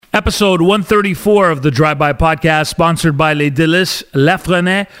Episode 134 of the Drive-By Podcast, sponsored by Les Délices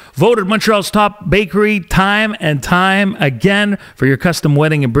Lafrenais, voted Montreal's top bakery time and time again for your custom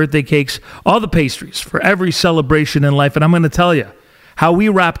wedding and birthday cakes, all the pastries for every celebration in life. And I'm going to tell you how we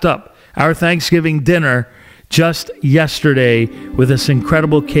wrapped up our Thanksgiving dinner just yesterday with this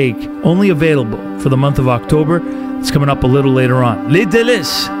incredible cake, only available for the month of October. It's coming up a little later on. Les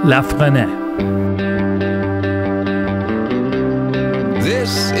Délices Lafrenais.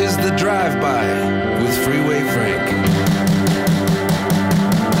 This is the Drive-By with Freeway Frank.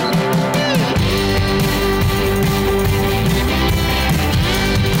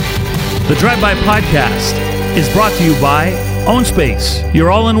 The Drive-By Podcast is brought to you by OwnSpace, your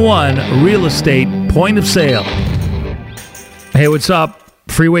all-in-one real estate point of sale. Hey, what's up?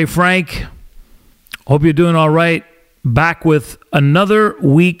 Freeway Frank. Hope you're doing all right. Back with another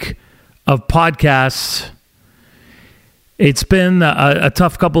week of podcasts. It's been a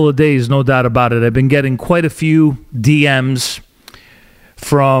tough couple of days, no doubt about it. I've been getting quite a few DMs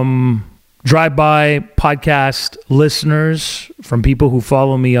from Drive-By podcast listeners, from people who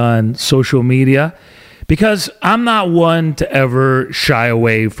follow me on social media, because I'm not one to ever shy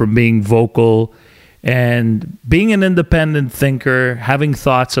away from being vocal and being an independent thinker, having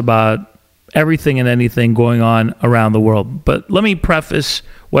thoughts about everything and anything going on around the world. But let me preface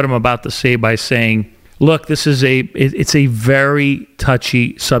what I'm about to say by saying, look, this is it's a very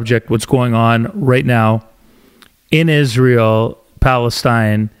touchy subject, what's going on right now in Israel,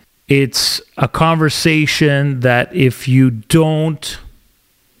 Palestine. It's a conversation that if you don't...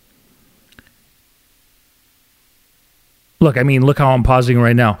 Look how I'm pausing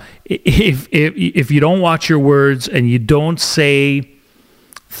right now. If you don't watch your words and you don't say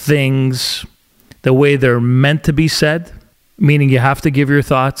things the way they're meant to be said, meaning you have to give your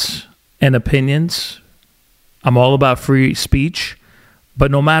thoughts and opinions. I'm all about free speech,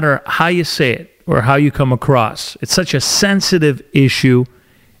 but no matter how you say it or how you come across, it's such a sensitive issue,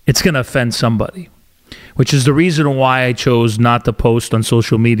 it's going to offend somebody, which is the reason why I chose not to post on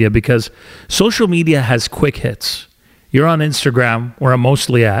social media, because social media has quick hits. You're on Instagram, where I'm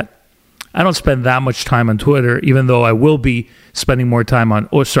mostly at. I don't spend that much time on Twitter, even though I will be spending more time on,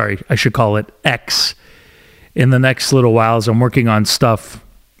 I should call it X, in the next little while as I'm working on stuff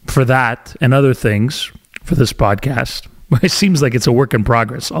for that and other things for this podcast. It seems like it's a work in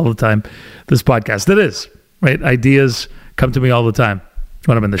progress all the time, this podcast. It is, right? Ideas come to me all the time.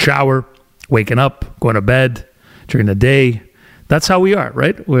 When I'm in the shower, waking up, going to bed, during the day. That's how we are,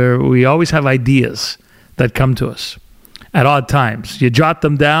 right? We always have ideas that come to us at odd times. You jot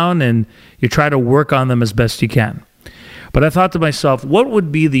them down and you try to work on them as best you can. But I thought to myself, what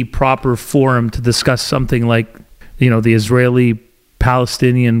would be the proper forum to discuss something like, the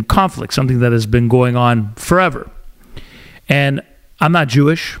Israeli-Palestinian conflict, something that has been going on forever. And I'm not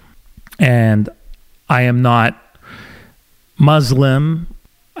Jewish, and I am not Muslim.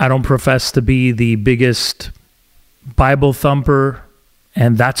 I don't profess to be the biggest Bible thumper,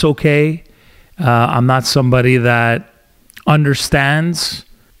 and that's okay. I'm not somebody that understands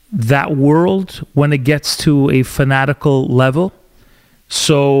that world when it gets to a fanatical level.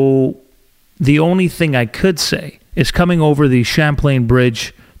 So the only thing I could say is coming over the Champlain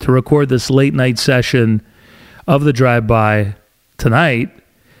Bridge to record this late night session of the Drive-By tonight.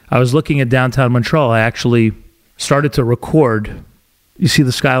 I was looking at downtown Montreal. I actually started to record. You see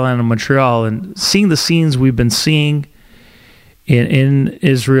the skyline of Montreal and seeing the scenes we've been seeing in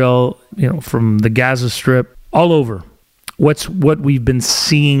Israel, from the Gaza Strip, all over. What we've been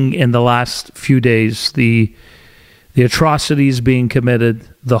seeing in the last few days, the atrocities being committed,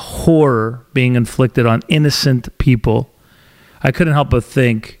 the horror being inflicted on innocent people. I couldn't help but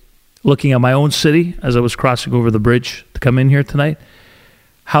think, looking at my own city as I was crossing over the bridge to come in here tonight,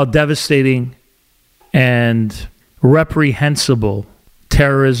 how devastating and reprehensible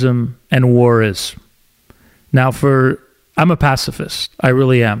terrorism and war is. Now, I'm a pacifist. I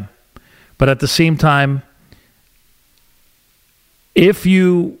really am. But at the same time, if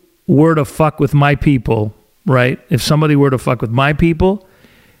you were to fuck with my people, right? If somebody were to fuck with my people,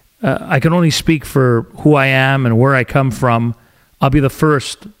 I can only speak for who I am and where I come from. I'll be the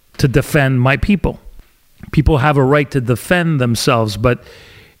first to defend my people. People have a right to defend themselves, but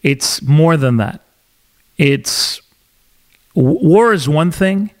it's more than that. War is one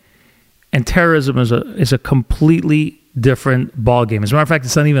thing, and terrorism is a completely different ballgame. As a matter of fact,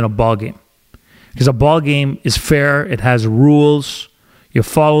 it's not even a ballgame. Because a ballgame is fair, it has rules, you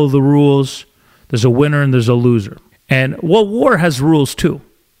follow the rules, there's a winner and there's a loser. And, war has rules too.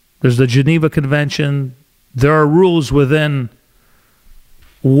 There's the Geneva Convention. There are rules within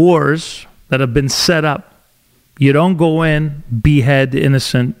wars that have been set up You don't go in, behead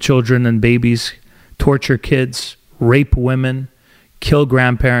innocent children and babies, torture kids, rape women, kill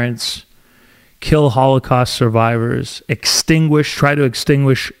grandparents, kill Holocaust survivors, try to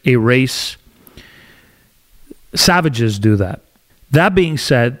extinguish a race. Savages do that. That being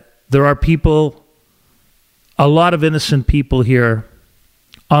said, there are people, a lot of innocent people here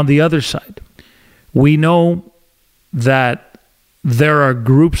on the other side. We know that there are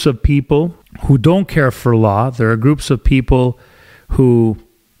groups of people who don't care for law. There are groups of people who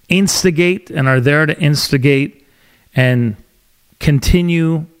instigate and are there to instigate and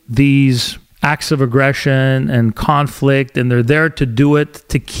continue these acts of aggression and conflict, and they're there to do it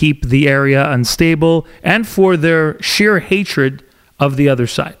to keep the area unstable and for their sheer hatred of the other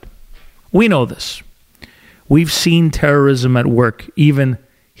side. We know this. We've seen terrorism at work even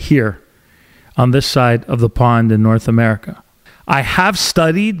here on this side of the pond in North America. I have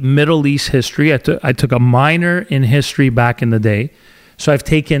studied Middle East history. I took a minor in history back in the day, so I've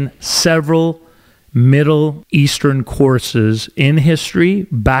taken several Middle Eastern courses in history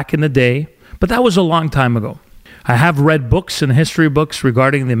back in the day, but that was a long time ago. I have read books and history books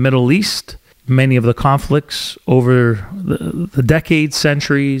regarding the Middle East, many of the conflicts over the decades,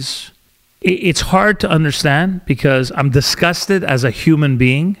 centuries. It's hard to understand because I'm disgusted as a human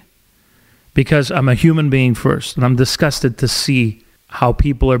being, because I'm a human being first, and I'm disgusted to see how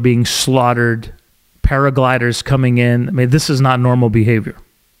people are being slaughtered, paragliders coming in. I mean, this is not normal behavior.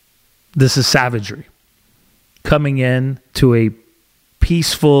 This is savagery. Coming in to a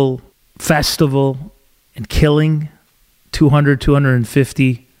peaceful festival and killing 200,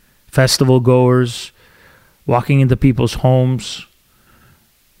 250 festival goers, walking into people's homes,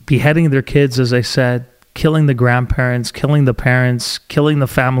 beheading their kids, as I said, killing the grandparents, killing the parents, killing the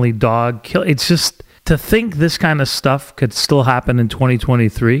family dog. It's just, to think this kind of stuff could still happen in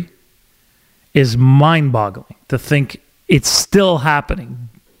 2023 is mind-boggling. To think it's still happening,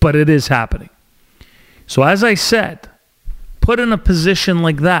 but it is happening. So as I said, put in a position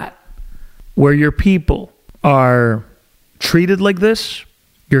like that, where your people are treated like this,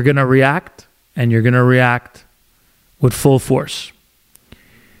 you're going to react, and you're going to react with full force.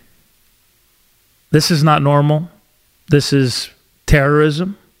 This is not normal. This is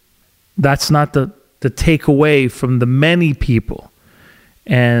terrorism. That's not the takeaway from the many people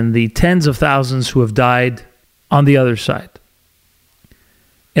and the tens of thousands who have died on the other side.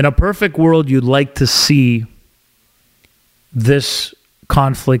 In a perfect world, you'd like to see this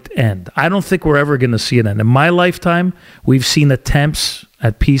conflict end. I don't think we're ever going to see it end. In my lifetime, we've seen attempts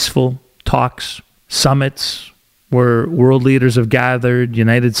at peaceful talks, summits where world leaders have gathered,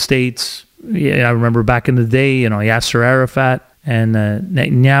 United States. I remember back in the day, Yasser Arafat and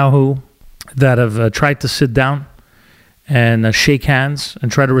Netanyahu that have tried to sit down and shake hands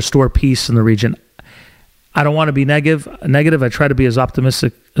and try to restore peace in the region. I don't want to be negative. I try to be as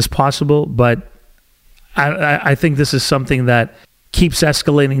optimistic as possible, but I think this is something that keeps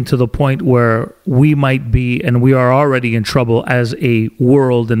escalating to the point where we might be, and we are already in trouble as a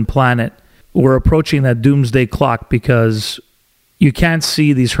world and planet. We're approaching that doomsday clock because you can't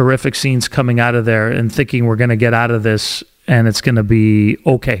see these horrific scenes coming out of there and thinking we're going to get out of this and it's going to be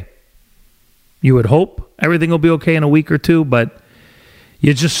okay. You would hope everything will be okay in a week or two, but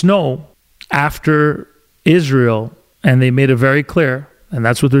you just know after Israel, and they made it very clear, and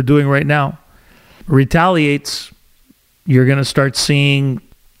that's what they're doing right now, retaliates, you're going to start seeing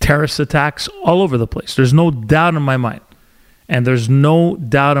terrorist attacks all over the place. There's no doubt in my mind. And there's no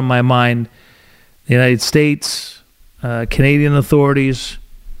doubt in my mind the United States, Canadian authorities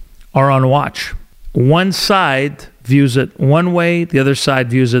are on watch. One side views it one way, the other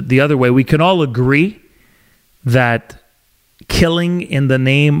side views it the other way. We can all agree that killing in the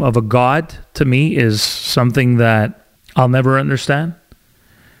name of a god, to me, is something that I'll never understand.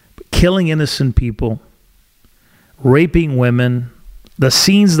 But killing innocent people, raping women, the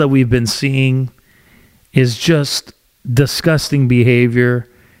scenes that we've been seeing is just disgusting behavior.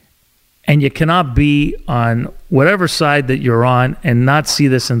 And you cannot be on whatever side that you're on and not see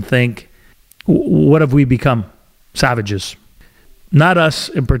this and think, what have we become? Savages. Not us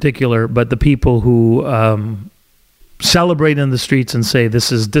in particular, but the people who celebrate in the streets and say,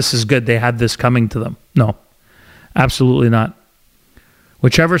 this is good, they had this coming to them. No, absolutely not.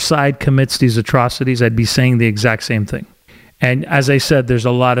 Whichever side commits these atrocities, I'd be saying the exact same thing. And as I said, there's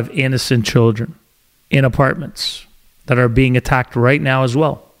a lot of innocent children in apartments that are being attacked right now as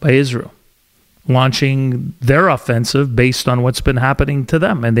well by Israel, launching their offensive based on what's been happening to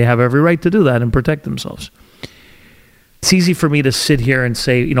them. And they have every right to do that and protect themselves. It's easy for me to sit here and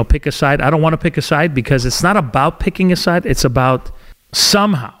say, pick a side. I don't want to pick a side because it's not about picking a side. It's about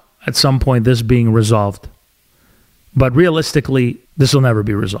somehow, at some point, this being resolved. But realistically, this will never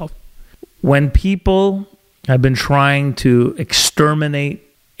be resolved. When people have been trying to exterminate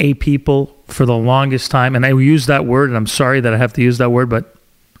a people for the longest time, and I use that word, and I'm sorry that I have to use that word, but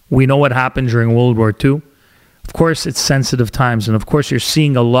we know what happened during World War II. Of course, it's sensitive times, and of course, you're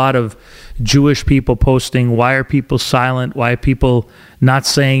seeing a lot of Jewish people posting, why are people silent? Why are people not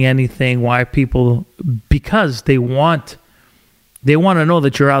saying anything? Why are people... Because they want to know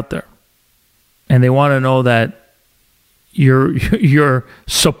that you're out there, and they want to know that you're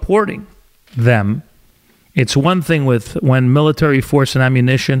supporting them. It's one thing with when military force and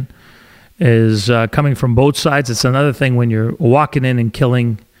ammunition is coming from both sides. It's another thing when you're walking in and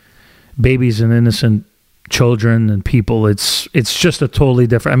killing babies and innocent children and people. It's just a totally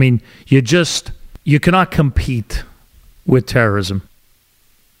different... I mean, you cannot compete with terrorism.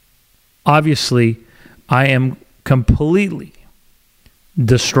 Obviously, I am completely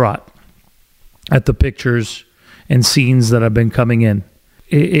distraught at the pictures and scenes that have been coming in.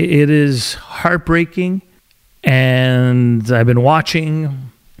 It is heartbreaking, and I've been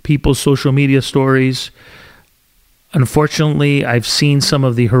watching people's social media stories. Unfortunately, I've seen some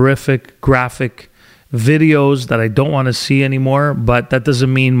of the horrific, graphic videos that I don't want to see anymore, but that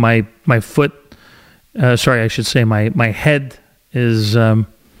doesn't mean my head is in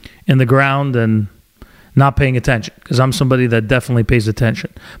the ground and not paying attention, because I'm somebody that definitely pays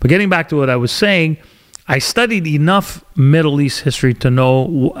attention. But getting back to what I was saying, I studied enough Middle East history to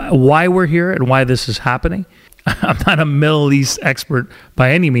know why we're here and why this is happening. I'm not a Middle East expert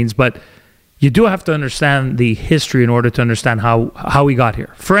by any means, but you do have to understand the history in order to understand how we got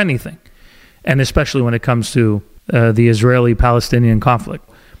here, for anything. And especially when it comes to the Israeli-Palestinian conflict.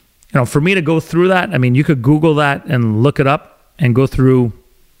 You know, for me to go through that, I mean, you could Google that and look it up and go through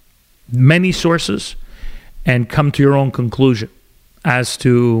many sources and come to your own conclusion as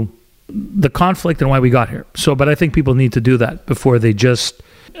to the conflict and why we got here. So, but I think people need to do that before they just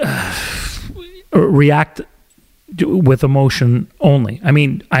react with emotion only. I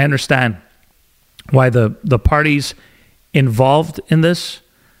mean, I understand why the parties involved in this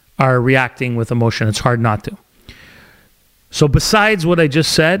are reacting with emotion. It's hard not to. So besides what I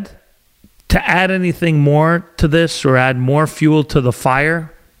just said, to add anything more to this or add more fuel to the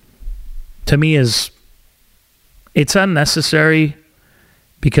fire, to me it's unnecessary,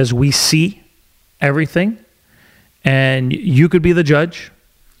 because we see everything, and you could be the judge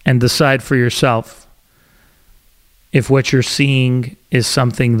and decide for yourself if what you're seeing is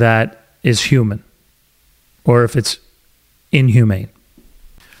something that is human or if it's inhumane.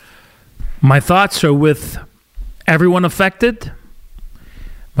 My thoughts are with everyone affected.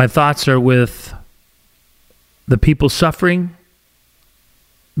 My thoughts are with the people suffering,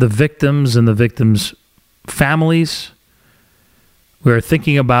 the victims and the victims' families. We are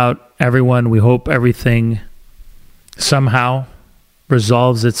thinking about everyone. We hope everything somehow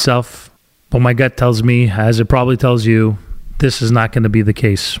resolves itself. But my gut tells me, as it probably tells you, this is not going to be the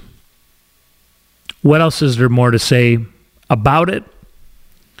case. What else is there more to say about it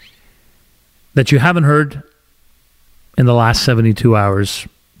that you haven't heard in the last 72 hours?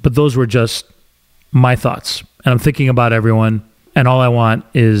 But those were just my thoughts. And I'm thinking about everyone, and all I want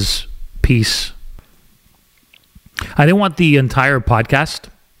is peace. I didn't want the entire podcast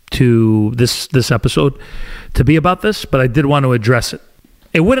to this episode to be about this, but I did want to address it.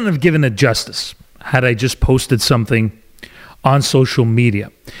 It wouldn't have given it justice had I just posted something on social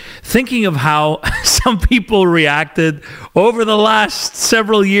media. Thinking of how some people reacted over the last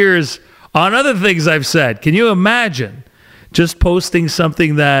several years on other things I've said. Can you imagine just posting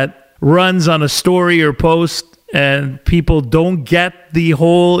something that runs on a story or post and people don't get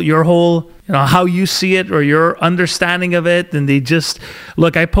your whole, how you see it or your understanding of it, and they just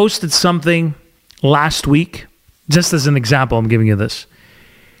look. I posted something last week, just as an example, I'm giving you this,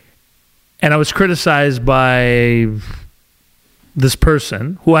 and I was criticized by this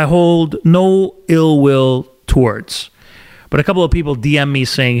person who I hold no ill will towards, but a couple of people DM me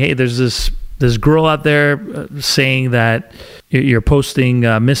saying, hey, there's this girl out there saying that you're posting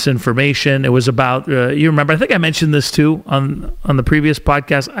misinformation. It was about, you remember, I think I mentioned this too on the previous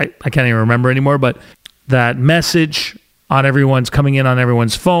podcast. I can't even remember anymore, but that message coming in on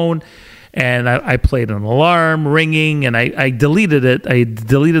everyone's phone. And I played an alarm ringing, and I deleted it. I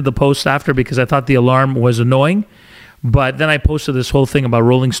deleted the post after because I thought the alarm was annoying. But then I posted this whole thing about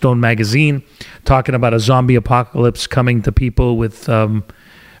Rolling Stone magazine talking about a zombie apocalypse coming to people with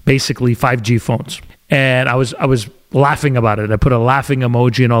basically 5G phones. And I was laughing about it. I put a laughing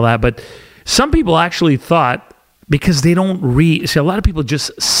emoji and all that. But some people actually thought, because they don't read. See, a lot of people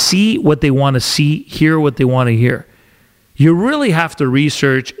just see what they want to see, hear what they want to hear. You really have to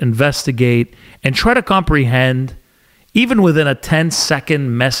research, investigate, and try to comprehend even within a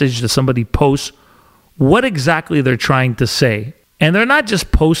 10-second message that somebody posts, what exactly they're trying to say. And they're not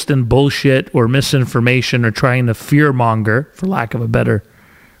just posting bullshit or misinformation or trying to fearmonger, for lack of a better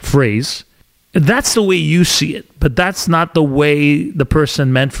phrase. That's the way you see it, but that's not the way the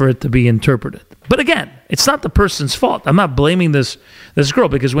person meant for it to be interpreted. But again, it's not the person's fault. I'm not blaming this girl,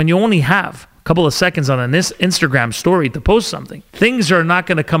 because when you only have a couple of seconds on an Instagram story to post something, things are not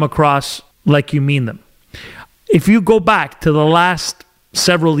going to come across like you mean them. If you go back to the last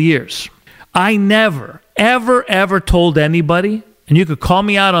several years, I never, ever, ever told anybody, and you could call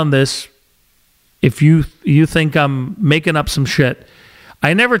me out on this if you think I'm making up some shit,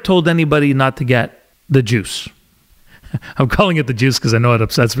 I never told anybody not to get the juice. I'm calling it the juice because I know it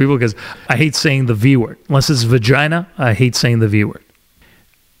upsets people, because I hate saying the V word. Unless it's vagina, I hate saying the V word.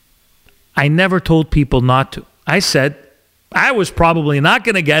 I never told people not to. I said I was probably not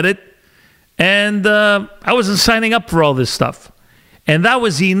going to get it, and I wasn't signing up for all this stuff. And that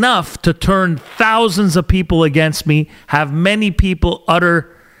was enough to turn thousands of people against me, have many people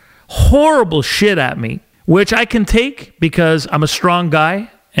utter horrible shit at me, which I can take because I'm a strong guy,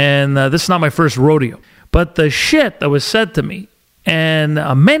 and this is not my first rodeo. But the shit that was said to me, and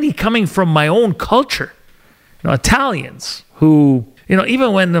many coming from my own culture, Italians who,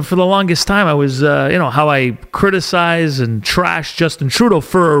 even when for the longest time I was, how I criticize and trash Justin Trudeau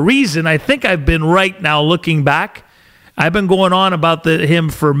for a reason. I think I've been right now looking back. I've been going on about him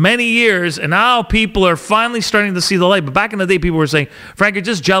for many years, and now people are finally starting to see the light. But back in the day, people were saying, Frank, you're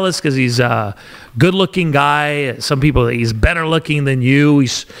just jealous because he's a good-looking guy. Some people, he's better looking than you.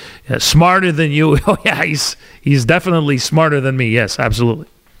 He's smarter than you. Oh, yeah, he's definitely smarter than me. Yes, absolutely.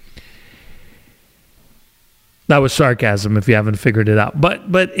 That was sarcasm if you haven't figured it out. But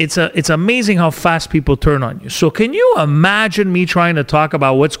it's amazing how fast people turn on you. So can you imagine me trying to talk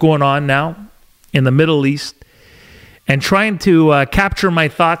about what's going on now in the Middle East, and trying to capture my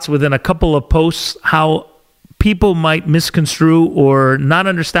thoughts within a couple of posts, how people might misconstrue or not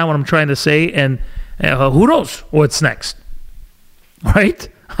understand what I'm trying to say, and who knows what's next, right?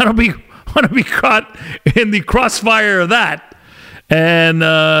 I don't want to be caught in the crossfire of that, and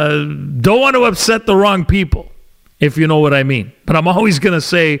don't want to upset the wrong people, if you know what I mean. But I'm always going to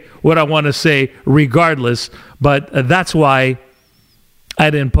say what I want to say regardless, but that's why I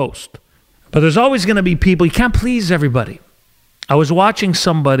didn't post. But there's always going to be people, you can't please everybody. I was watching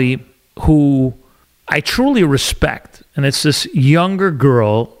somebody who I truly respect, and it's this younger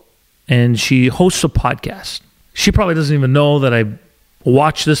girl, and she hosts a podcast. She probably doesn't even know that I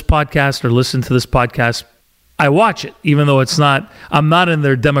watch this podcast or listen to this podcast. I watch it, even though I'm not in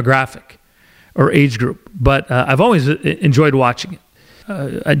their demographic or age group, but I've always enjoyed watching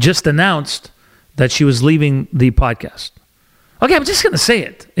it. I just announced that she was leaving the podcast. Okay, I'm just going to say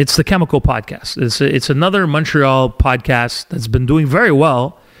it. It's the Chemical Podcast. It's another Montreal podcast that's been doing very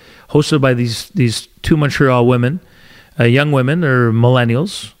well, hosted by these two Montreal women, young women, or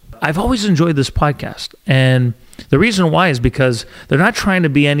millennials. I've always enjoyed this podcast, and the reason why is because they're not trying to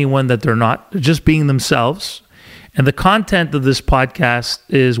be anyone that they're not. They're just being themselves, and the content of this podcast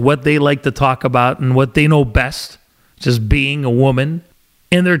is what they like to talk about and what they know best, just being a woman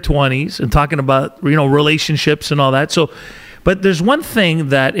in their 20s and talking about relationships and all that. But there's one thing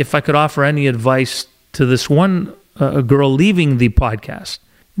that if I could offer any advice to this one girl leaving the podcast,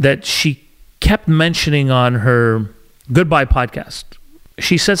 that she kept mentioning on her Goodbye podcast.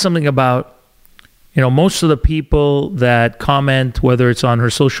 She said something about, most of the people that comment, whether it's on her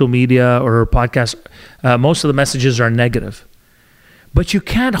social media or her podcast, most of the messages are negative. But you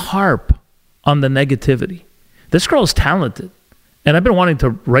can't harp on the negativity. This girl is talented, and I've been wanting to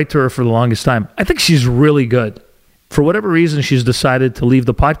write to her for the longest time. I think she's really good. For whatever reason, she's decided to leave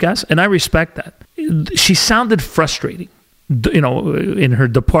the podcast, and I respect that. She sounded frustrating, in her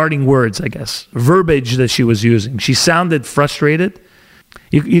departing words, I guess, verbiage that she was using. She sounded frustrated.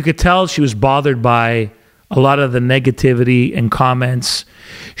 You could tell she was bothered by a lot of the negativity and comments.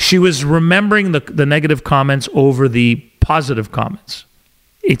 She was remembering the negative comments over the positive comments,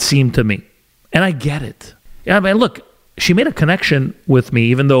 it seemed to me. And I get it. Yeah, look, she made a connection with me,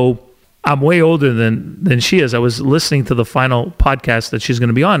 even though I'm way older than she is. I was listening to the final podcast that she's going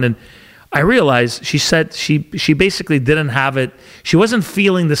to be on, and I realized she said she basically didn't have it. She wasn't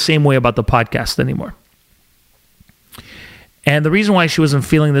feeling the same way about the podcast anymore. And the reason why she wasn't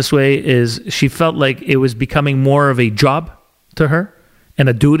feeling this way is she felt like it was becoming more of a job to her and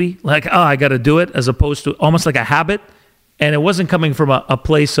a duty, like, I got to do it, as opposed to almost like a habit. And it wasn't coming from a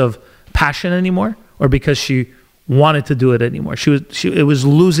place of passion anymore, or because she wanted to do it anymore. It was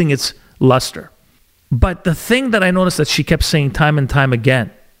losing its luster. But the thing that I noticed that she kept saying time and time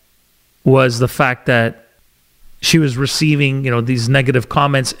again was the fact that she was receiving, these negative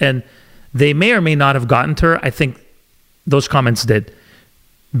comments, and they may or may not have gotten to her. I think those comments did,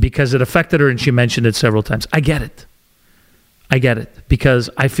 because it affected her, and she mentioned it several times. I get it, because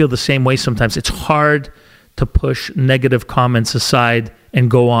I feel the same way sometimes. It's hard to push negative comments aside and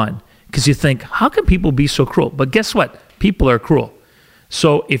go on, because you think, how can people be so cruel? But guess what? People are cruel.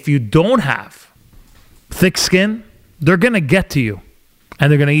 So if you don't have thick skin, they're going to get to you,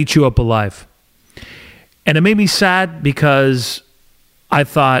 and they're going to eat you up alive. And it made me sad, because I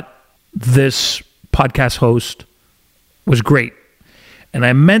thought this podcast host was great. And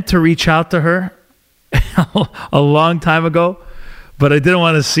I meant to reach out to her a long time ago, but I didn't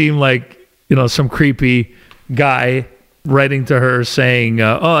want to seem like, some creepy guy writing to her saying,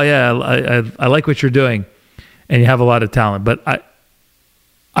 oh yeah, I like what you're doing, and you have a lot of talent, but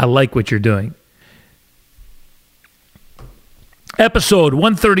I like what you're doing. Episode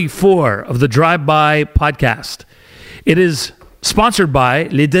 134 of the Drive-By podcast. It is sponsored by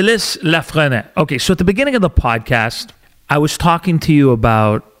Les Délices Lafresnaye. Okay, so at the beginning of the podcast, I was talking to you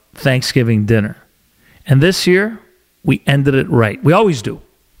about Thanksgiving dinner. And this year, we ended it right. We always do.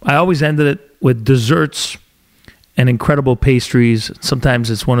 I always ended it with desserts and incredible pastries.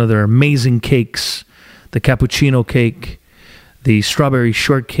 Sometimes it's one of their amazing cakes, the cappuccino cake, the strawberry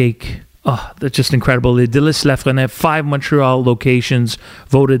shortcake. Oh, that's just incredible. Les Délices Lafresnaye, 5 Montreal locations,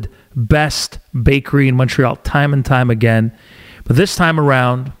 voted best bakery in Montreal time and time again. But this time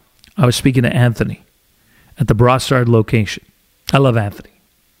around, I was speaking to Anthony at the Brossard location. I love Anthony.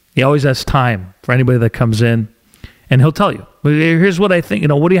 He always has time for anybody that comes in, and he'll tell you, here's what I think.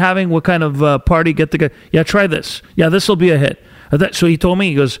 What are you having? What kind of party? Get together? Yeah, try this. Yeah, this will be a hit. So he told me,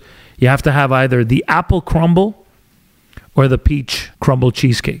 he goes, you have to have either the apple crumble or the peach crumble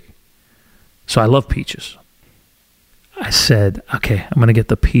cheesecake. So I love peaches. I said, okay, I'm going to get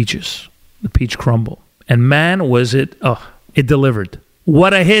the peaches, the peach crumble. And man, was it, it delivered.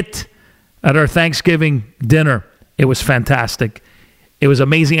 What a hit at our Thanksgiving dinner. It was fantastic. It was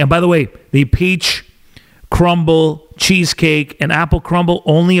amazing. And by the way, the peach crumble cheesecake and apple crumble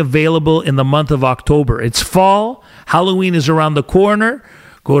only available in the month of October. It's fall. Halloween is around the corner.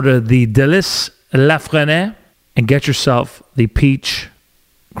 Go to the Délices Lafresnaye and get yourself the peach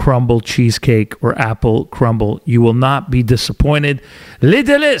crumble cheesecake or apple crumble. You will not be disappointed. Les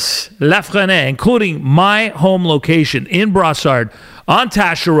Délices Lafresnaye, including my home location in Brossard on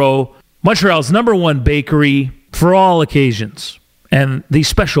Taschereau, Montreal's #1 bakery for all occasions and these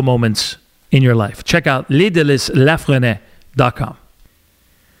special moments in your life. Check out lesdeliceslafresnaye.com.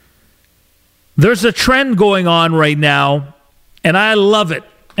 There's a trend going on right now, and I love it.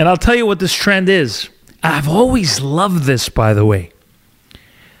 And I'll tell you what this trend is. I've always loved this, by the way.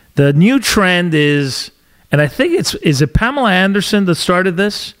 The new trend is, and I think is it Pamela Anderson that started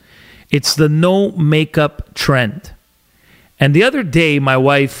this? It's the no makeup trend. And the other day, my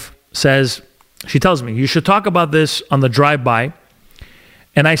wife she tells me, you should talk about this on the drive-by.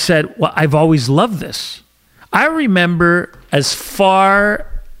 And I said, well, I've always loved this. I remember, as far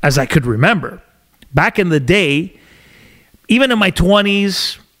as I could remember, back in the day, even in my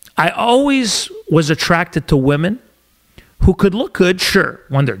 20s, I always was attracted to women who could look good, sure,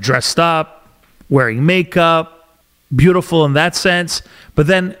 when they're dressed up, wearing makeup, beautiful in that sense. But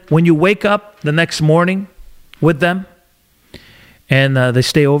then when you wake up the next morning with them and they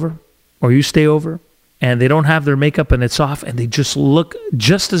stay over, or you stay over, and they don't have their makeup and it's off, and they just look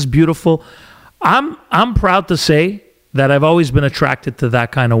just as beautiful. I'm proud to say that I've always been attracted to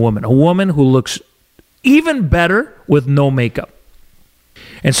that kind of woman, a woman who looks even better with no makeup.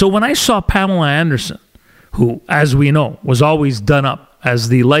 And so when I saw Pamela Anderson, who, as we know, was always done up as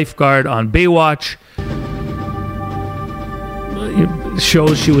the lifeguard on Baywatch,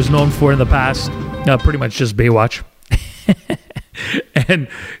 shows she was known for in the past, pretty much just Baywatch. And,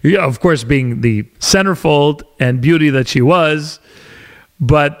 of course, being the centerfold and beauty that she was.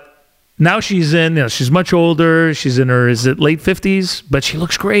 But now she's she's much older. She's in her, late 50s? But she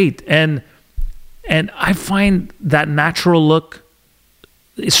looks great. And I find that natural look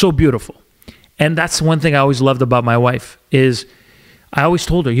is so beautiful. And that's one thing I always loved about my wife is I always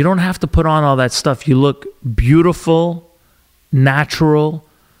told her, you don't have to put on all that stuff. You look beautiful, natural,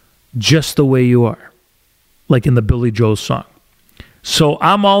 just the way you are. Like in the Billy Joel song. So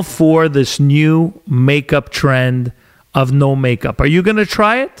I'm all for this new makeup trend of no makeup. Are you going to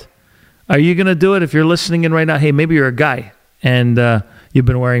try it? Are you going to do it? If you're listening in right now, hey, maybe you're a guy and you've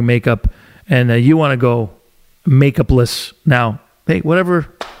been wearing makeup and you want to go makeupless now. Hey,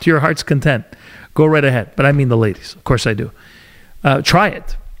 whatever to your heart's content. Go right ahead. But I mean the ladies. Of course I do. Try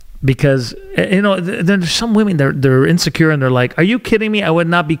it. Because, there's some women, they're insecure and they're like, are you kidding me? I would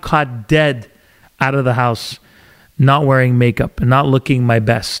not be caught dead out of the house not wearing makeup and not looking my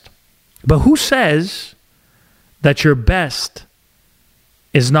best. But who says that your best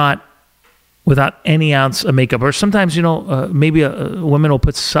is not without any ounce of makeup? Or sometimes, maybe a woman will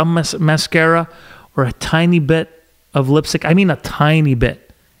put some mascara or a tiny bit of lipstick. I mean, a tiny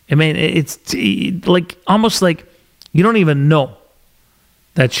bit. I mean, it's like almost like you don't even know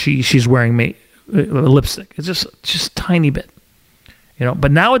that she's wearing lipstick. It's just tiny bit.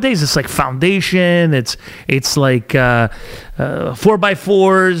 But nowadays it's like foundation. It's like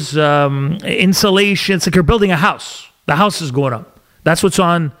 4x4s, insulation. It's like you're building a house. The house is going up. That's what's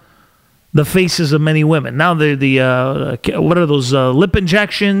on the faces of many women. Now what are those lip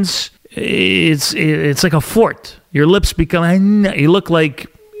injections? It's like a fort. Your lips become. You look like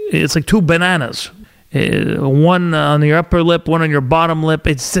it's like two bananas. One on your upper lip, one on your bottom lip.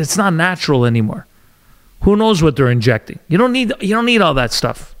 It's not natural anymore. Who knows what they're injecting? You don't need all that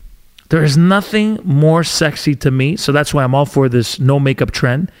stuff. There is nothing more sexy to me, so that's why I'm all for this no makeup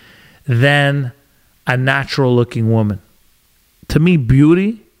trend, than a natural looking woman. To me,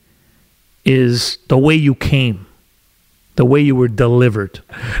 beauty is the way you came, the way you were delivered,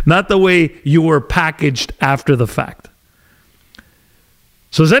 not the way you were packaged after the fact.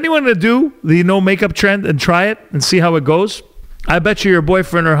 So is anyone going to do the no makeup trend and try it and see how it goes? I bet you your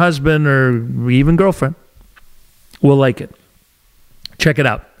boyfriend or husband or even girlfriend will like it. Check it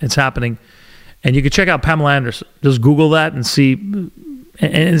out. It's happening. And you can check out Pamela Anderson. Just Google that and see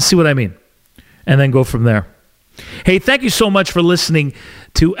what I mean. And then go from there. Hey, thank you so much for listening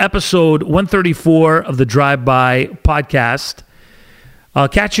to episode 134 of the Drive-By podcast. I'll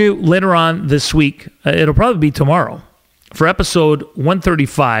catch you later on this week. It'll probably be tomorrow for episode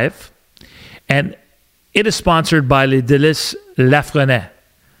 135. And it is sponsored by Les Délices Lafrenais.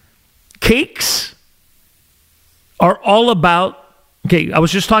 Cakes are all about, I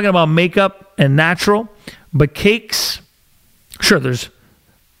was just talking about makeup and natural, but cakes, sure, there's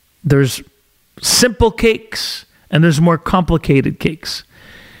simple cakes and there's more complicated cakes,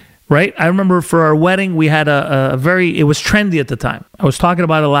 right? I remember for our wedding, we had it was trendy at the time. I was talking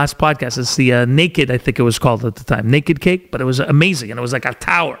about it last podcast. It's the Naked, I think it was called at the time, Naked Cake, but it was amazing. And it was like a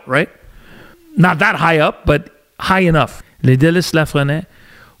tower, right? Not that high up, but high enough. Les Délices Lafrenais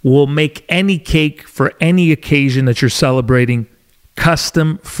will make any cake for any occasion that you're celebrating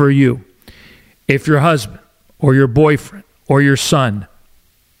custom for you. If your husband or your boyfriend or your son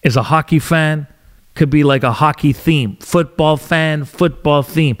is a hockey fan, could be like a hockey theme. Football fan, football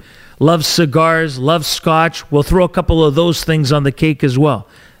theme. Loves cigars, loves scotch. We'll throw a couple of those things on the cake as well.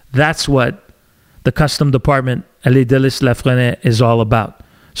 That's what the custom department at Les Délices Lafrenais is all about.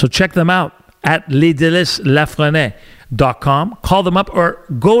 So check them out at lesdeliceslafrenais.com. Call them up or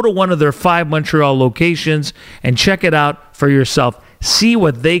go to one of their 5 Montreal locations and check it out for yourself. See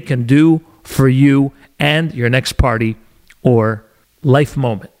what they can do for you and your next party or life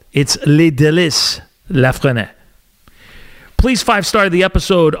moment. It's Les Délices Lafrenais. Please 5-star the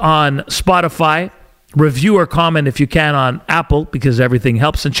episode on Spotify. Review or comment if you can on Apple because everything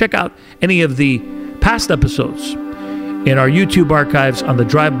helps. And check out any of the past episodes in our YouTube archives on the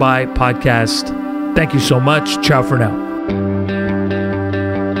Drive-By podcast. Thank you so much. Ciao for now.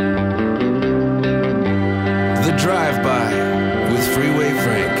 The Drive-By with Freeway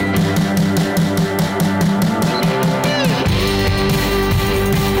Frank.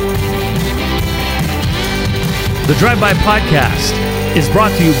 The Drive-By podcast is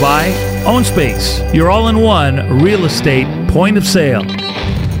brought to you by OwnSpace, your all-in-one real estate point of sale.